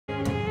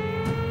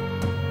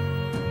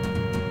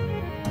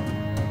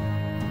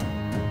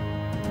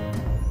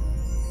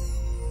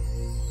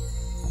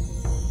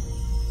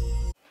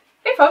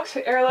folks,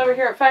 Ariel over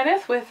here at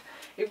Fineth with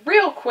a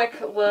real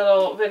quick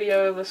little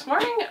video this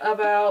morning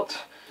about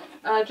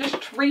just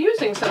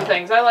reusing some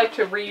things. I like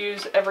to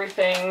reuse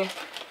everything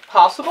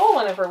possible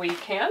whenever we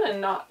can and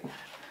not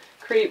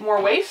create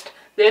more waste.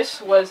 This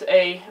was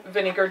a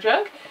vinegar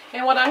jug,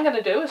 and what I'm going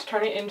to do is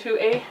turn it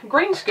into a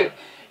grain scoop.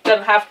 It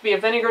doesn't have to be a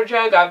vinegar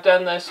jug. I've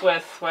done this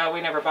with, well, we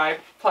never buy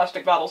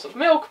plastic bottles of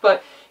milk,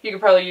 but you can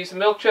probably use a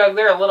milk jug.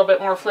 They're a little bit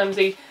more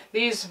flimsy.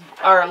 These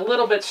are a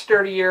little bit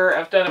sturdier.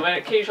 I've done it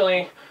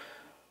occasionally.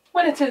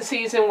 When it's in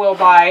season, we'll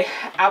buy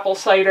apple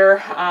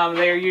cider.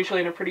 They're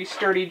usually in a pretty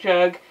sturdy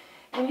jug.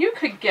 And you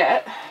could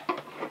get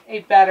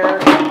a better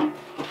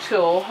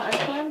tool.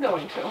 Actually, I'm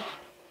going to.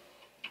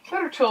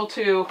 Better tool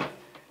to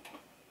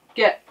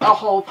get a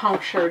hole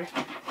punctured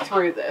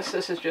through this.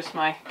 This is just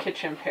my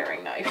kitchen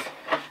paring knife.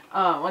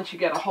 Once you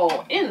get a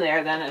hole in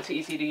there, then it's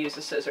easy to use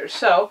the scissors.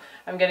 So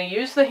I'm going to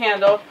use the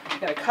handle.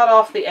 I'm going to cut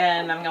off the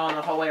end. I'm going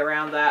the whole way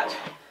around that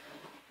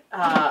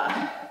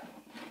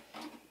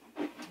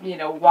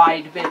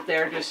wide bit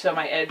there, just so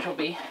my edge will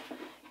be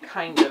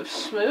kind of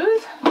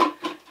smooth.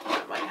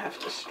 I might have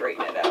to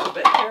straighten it out a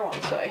bit here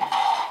once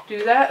I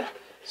do that.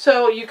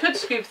 So you could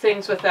scoop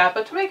things with that,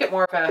 but to make it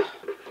more of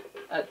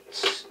a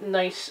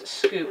nice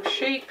scoop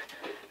shape,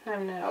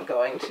 I'm now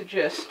going to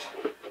just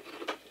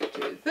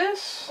do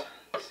this.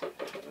 Let's see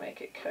if I can make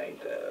it kind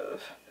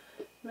of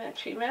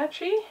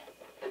matchy-matchy.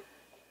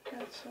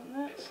 That's on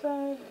that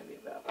side, maybe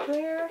about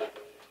there.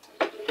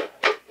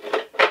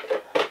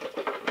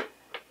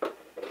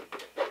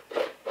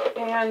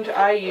 And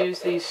I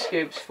use these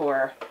scoops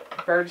for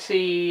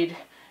birdseed,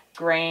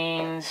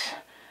 grains,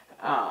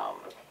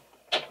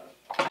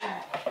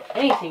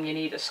 anything you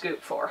need a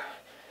scoop for.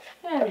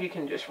 And you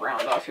can just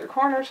round off your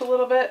corners a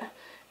little bit.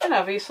 And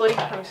obviously,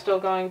 I'm still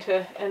going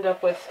to end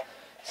up with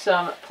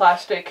some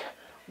plastic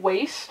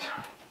waste.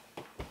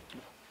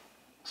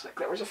 Looks like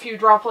there was a few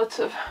droplets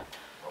of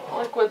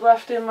liquid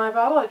left in my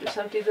bottle. I just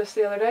emptied this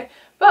the other day.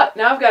 But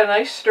now I've got a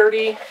nice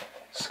sturdy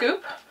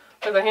scoop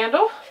with a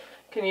handle.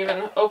 Can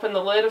even open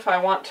the lid if I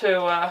want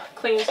to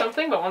clean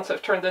something, but once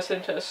I've turned this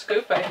into a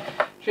scoop, I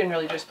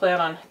generally just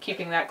plan on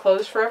keeping that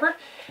closed forever.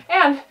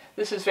 And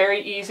this is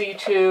very easy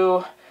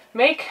to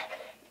make.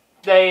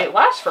 They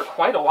last for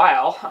quite a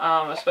while,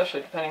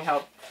 especially depending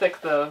how thick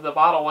the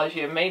bottle was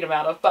you made them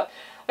out of. But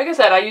like I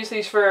said, I use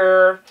these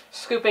for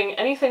scooping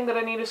anything that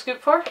I need a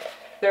scoop for.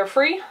 They're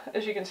free.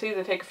 As you can see,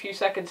 they take a few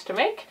seconds to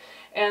make,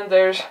 and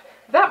there's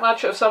that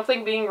much of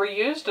something being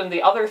reused, and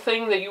the other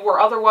thing that you were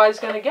otherwise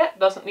going to get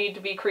doesn't need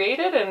to be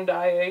created, and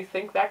I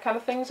think that kind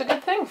of thing is a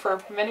good thing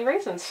for many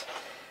reasons.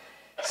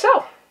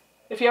 So,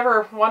 if you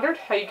ever wondered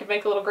how you could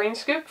make a little grain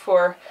scoop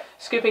for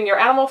scooping your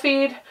animal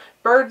feed,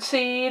 bird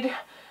seed,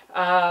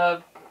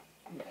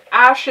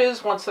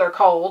 ashes once they're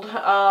cold,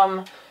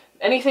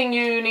 anything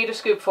you need a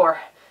scoop for.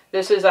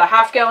 This is a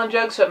half-gallon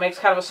jug, so it makes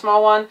kind of a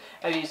small one.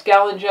 I've used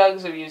gallon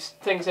jugs, I've used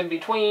things in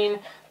between,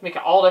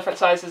 making all different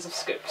sizes of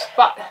scoops.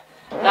 But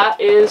that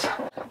is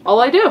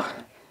all I do.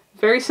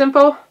 Very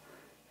simple,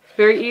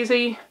 very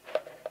easy.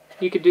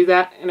 You could do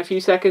that in a few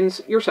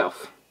seconds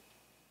yourself.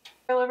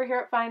 Over here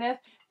at Fineth,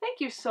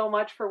 thank you so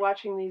much for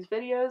watching these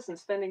videos and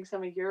spending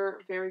some of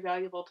your very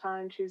valuable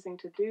time choosing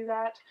to do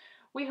that.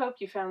 We hope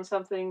you found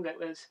something that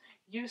was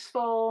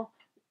useful,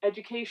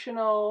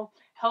 educational,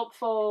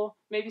 helpful,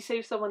 maybe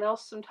save someone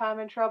else some time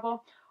and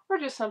trouble, or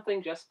just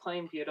something just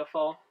plain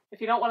beautiful. If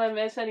you don't want to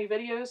miss any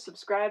videos,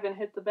 subscribe and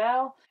hit the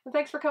bell. And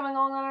thanks for coming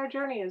along on our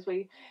journey as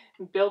we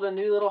build a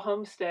new little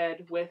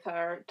homestead with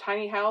our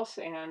tiny house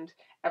and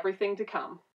everything to come.